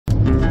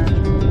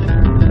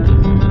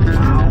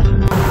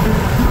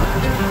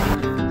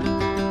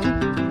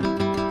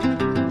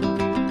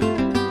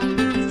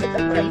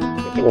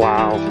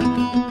Wow.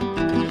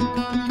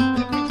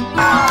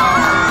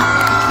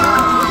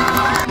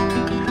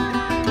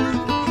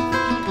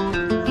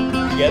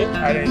 You get it?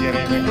 I didn't get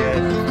anything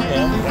good.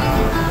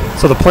 Yeah.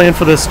 So the plan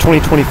for this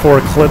 2024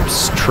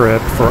 Eclipse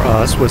trip for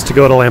us was to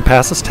go to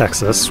Lampasas,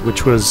 Texas,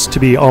 which was to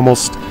be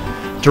almost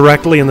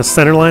directly in the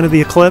center line of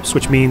the eclipse,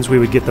 which means we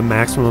would get the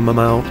maximum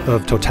amount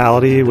of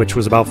totality, which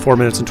was about 4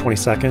 minutes and 20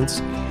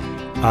 seconds.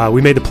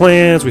 We made the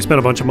plans, we spent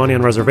a bunch of money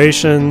on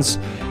reservations,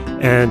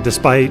 and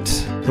despite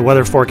the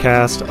weather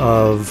forecast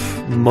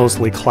of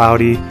mostly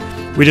cloudy,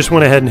 we just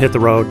went ahead and hit the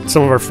road.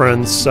 Some of our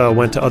friends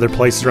went to other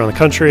places around the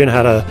country and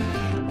had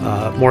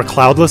a more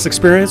cloudless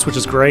experience, which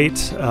is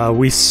great.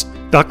 We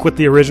stuck with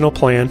the original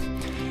plan.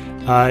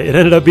 It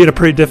ended up being a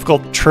pretty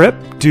difficult trip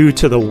due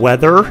to the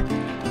weather.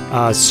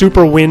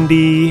 Super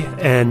windy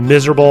and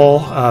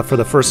miserable for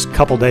the first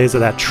couple days of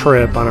that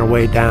trip on our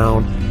way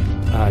down.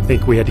 I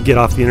think we had to get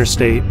off the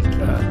interstate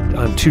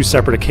on 2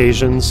 separate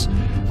occasions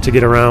to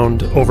get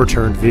around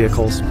overturned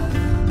vehicles.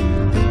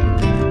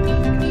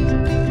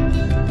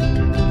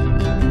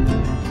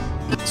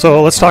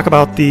 So let's talk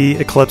about the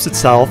eclipse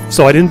itself.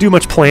 So I didn't do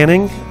much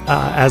planning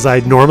as I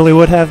normally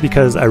would have,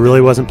 because I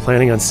really wasn't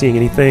planning on seeing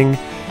anything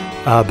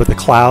but the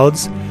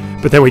clouds.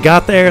 But then we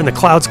got there and the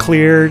clouds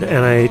cleared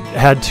and I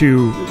had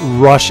to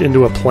rush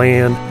into a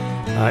plan.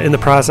 In the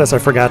process, I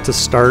forgot to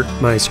start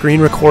my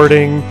screen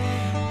recording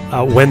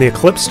when the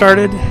eclipse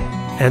started,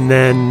 and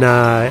then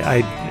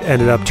I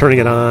ended up turning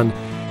it on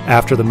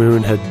after the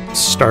moon had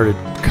started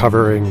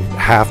covering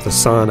half the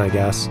sun, I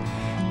guess.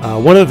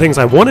 One of the things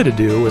I wanted to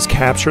do was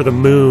capture the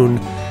moon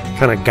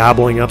kind of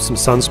gobbling up some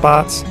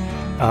sunspots.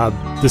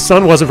 The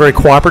sun wasn't very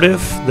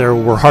cooperative. There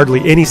were hardly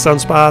any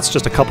sunspots,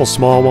 just a couple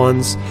small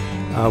ones.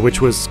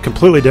 Which was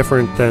completely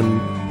different than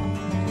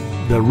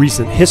the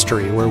recent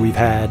history, where we've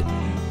had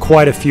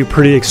quite a few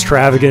pretty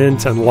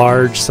extravagant and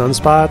large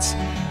sunspots.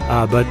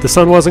 But the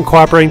sun wasn't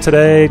cooperating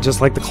today, just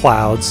like the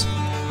clouds.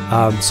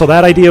 So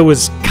that idea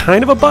was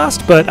kind of a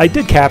bust, but I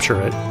did capture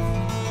it.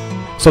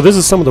 So this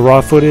is some of the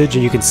raw footage,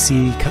 and you can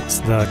see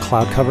the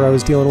cloud cover I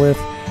was dealing with.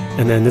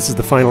 And then this is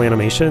the final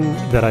animation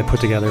that I put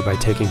together by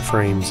taking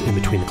frames in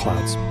between the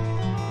clouds.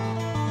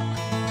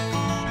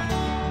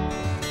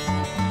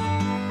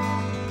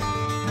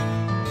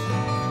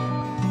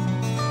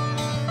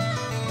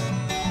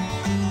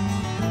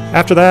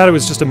 After that, it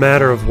was just a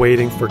matter of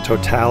waiting for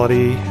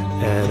totality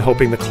and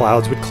hoping the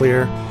clouds would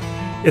clear.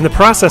 In the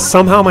process,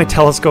 somehow my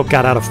telescope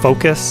got out of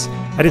focus.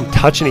 I didn't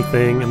touch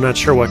anything. I'm not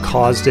sure what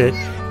caused it.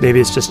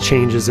 Maybe it's just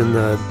changes in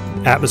the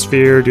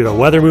atmosphere due to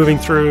weather moving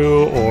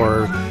through,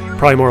 or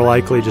probably more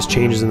likely just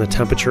changes in the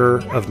temperature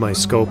of my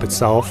scope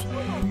itself.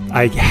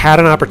 I had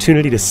an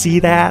opportunity to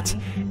see that,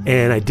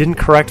 and I didn't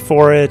correct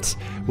for it,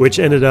 which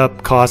ended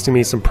up costing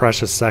me some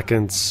precious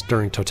seconds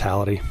during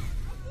totality.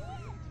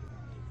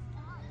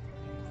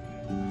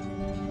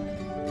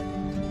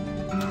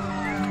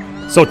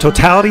 So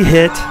totality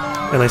hit,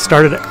 and I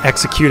started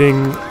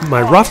executing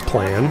my rough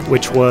plan,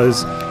 which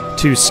was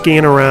to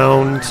scan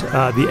around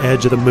the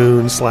edge of the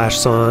moon /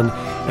 sun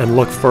and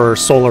look for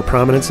solar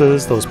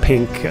prominences, those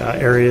pink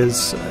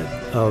areas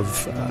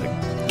of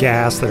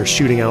gas that are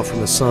shooting out from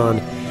the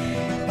sun.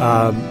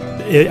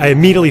 I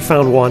immediately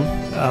found one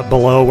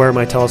below where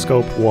my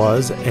telescope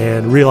was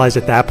and realized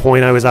at that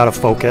point I was out of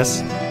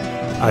focus.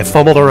 I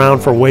fumbled around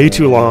for way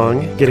too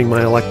long getting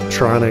my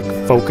electronic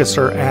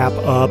focuser app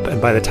up,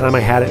 and by the time I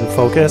had it in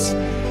focus,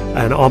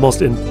 and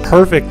almost in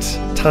perfect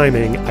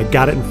timing, I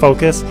got it in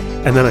focus,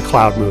 and then a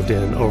cloud moved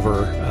in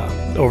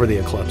over the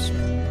eclipse.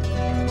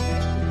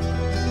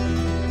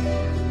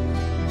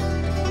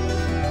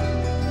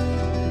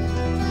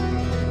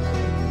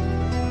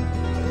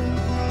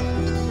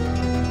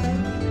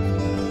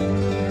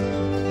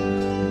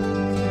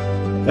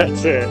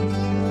 That's it.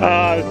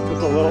 It's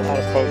just a little out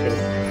of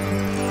focus.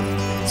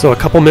 So a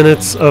couple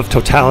minutes of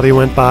totality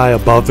went by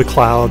above the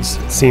clouds.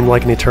 It seemed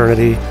like an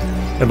eternity.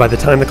 And by the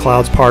time the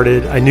clouds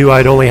parted, I knew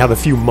I'd only have a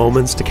few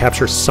moments to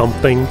capture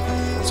something.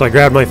 So I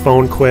grabbed my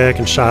phone quick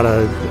and shot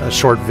a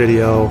short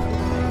video,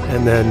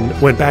 and then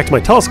went back to my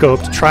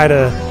telescope to try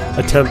to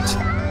attempt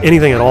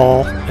anything at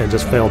all, and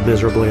just failed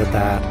miserably at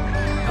that.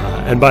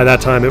 And by that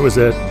time, it was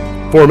at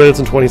 4 minutes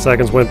and 20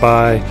 seconds went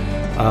by,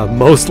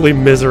 mostly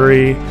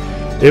misery.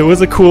 It was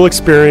a cool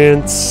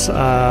experience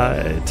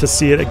to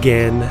see it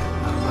again.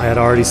 I had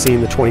already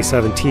seen the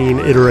 2017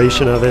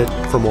 iteration of it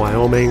from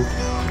Wyoming.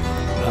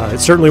 It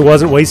certainly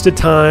wasn't wasted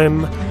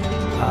time.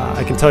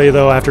 I can tell you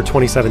though, after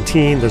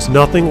 2017, there's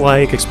nothing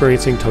like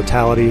experiencing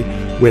totality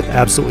with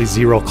absolutely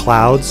zero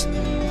clouds.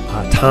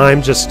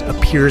 Time just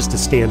appears to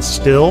stand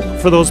still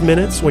for those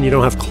minutes when you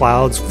don't have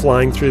clouds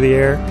flying through the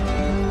air.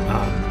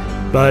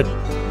 But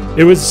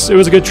it was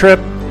a good trip,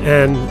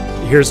 and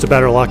here's to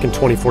better luck in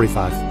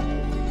 2045.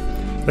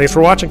 Thanks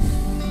for watching.